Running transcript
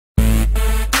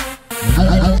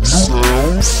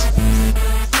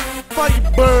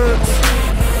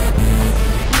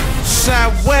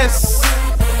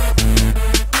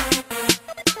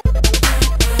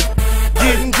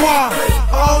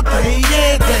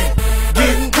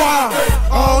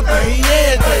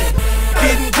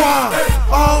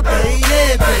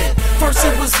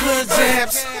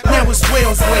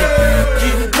Wales way.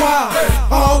 Getting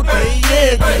guap all day,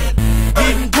 every day.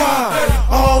 Getting guap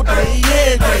all day,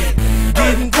 every day.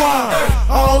 Getting guap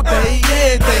all day,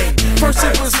 every day. First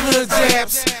it was Lil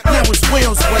Jabs, now it's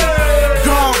Wales way.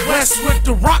 Guap with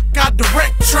the rock, got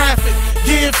direct traffic.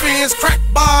 Give fans crack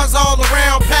bars all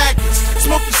around package.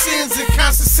 Smoking sins and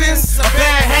constant sins, a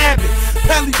bad habit.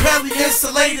 Pelly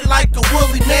insulated like a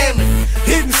woolly mammoth.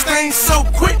 Hitting stains so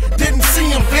quick, didn't see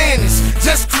him vanish.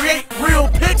 Just create real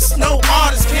pics, no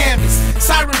artist canvas.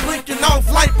 Siren blinking off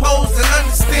light poles and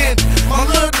understanding. My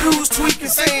little dudes tweaking,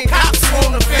 saying cops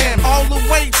on the family. All the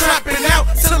way trapping out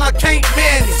till I can't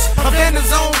manage.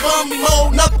 Havana's on bummy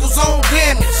mode, knuckles on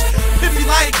damage. Pippy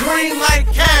like green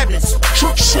like cabbage.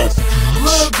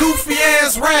 Little goofy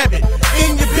ass rabbit.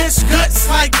 In your bitch guts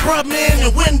like bruh man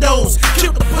in windows.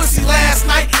 Killed the pussy last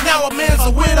night, now a man's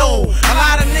a widow. A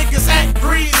lot of niggas act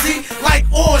greasy like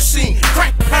Orsheen.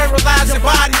 Crack paralyze your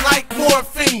body like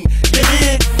morphine. You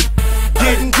dig?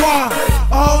 Getting guap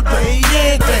all day,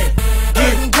 every day.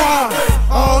 Getting guap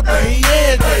all day,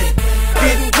 every day.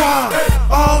 Getting guap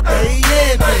all day,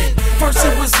 every day. First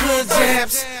it was Lil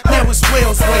Jabs, now it's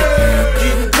Wales way.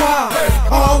 Getting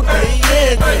guap all day,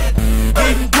 every day.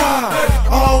 Getting guap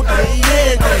all day,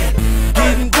 every day.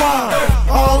 Getting guap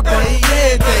all day,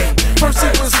 every day. First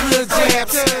it was Lil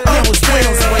Jabs, now it's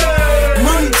Wales way.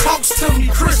 Money talks to me,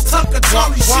 Chris Tucker,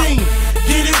 Charlie Sheen.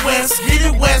 Get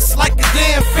it west like a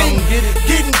damn fiend.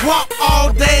 Getting guap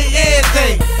all day,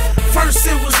 every day. First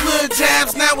it was Lil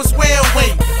Jabs, now it's Wales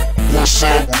way.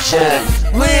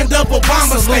 Land up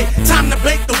Obama state. Time to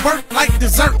bake the work like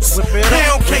desserts.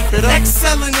 Pound cake,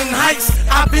 excelling in heights.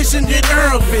 I visioned it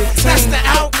early. That's the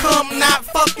outcome, not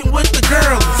fucking with the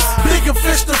girls. Bigger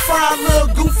fish to fry,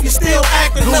 little goofy still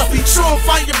acting up. Show 'em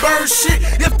Firebird shit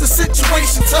if the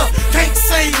situation tough. Can't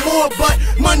say more, but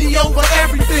money over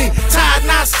everything. Tied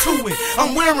knots to it,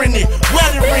 I'm wearing it.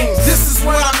 Wedding rings, this is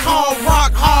what I call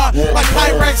rock hard. Like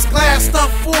Pyrex glass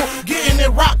stuff full, getting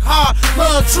it rock hard.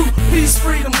 Love, truth, peace,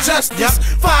 freedom, justice.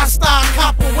 5-star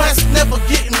Chi-Wezt, never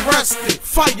getting rusted.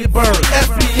 Firebird,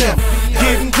 FBM.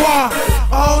 Getting guap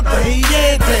all day,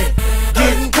 every day.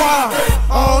 Getting guap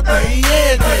all day,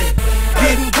 every day.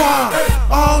 Getting guap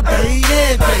all day,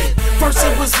 every day. First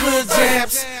it was Lil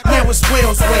Jabs, now it's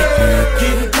Wales way.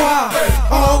 Getting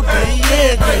guap all day,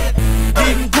 every day.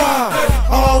 Getting guap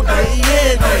all day,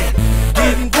 every day.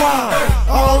 Getting guap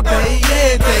all day,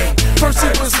 every day. First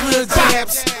it was Lil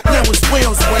Jabs, now it's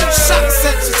Wales way. Shots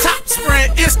at your top,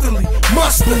 spread instantly,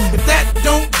 mustard. If that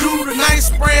don't do the nice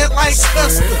spread like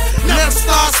custard. Never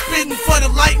start spitting for the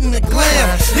light and the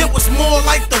glam. It was more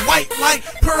like the white, like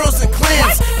pearls and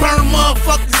clams. Burn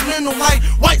motherfuckers mental like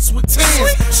whites with tans.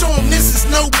 Show 'em this is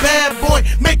no bad boy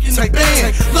making a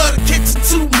band. Love the kitchen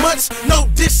too much, no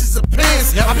dishes or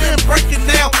pans. I've been breaking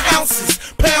down ounces,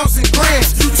 pounds and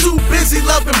grams. You too busy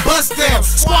loving bust down.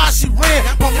 Squashy ran,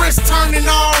 my wrist turning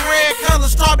all red color,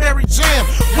 strawberry jam.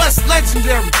 West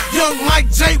legendary, young Mike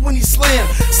J when he slammed.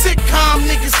 Sitcom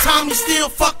niggas, Tommy still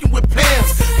fucking with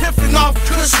Pams. Piffing off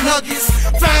Kush nuggets,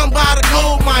 found by the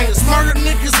gold miners. Murder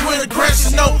niggas with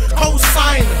aggression, no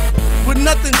co-signer. With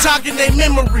nothing jogging their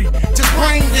memory, just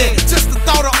brain dead. Just the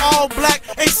thought of all black,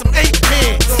 ate some 8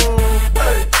 heads.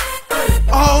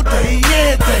 All day,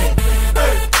 every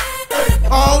day.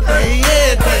 All day,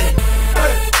 every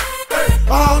day.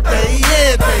 All day,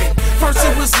 every day. First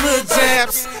it was Lil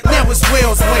Jabs, now it's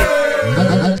Wales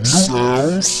way.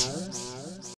 Sounds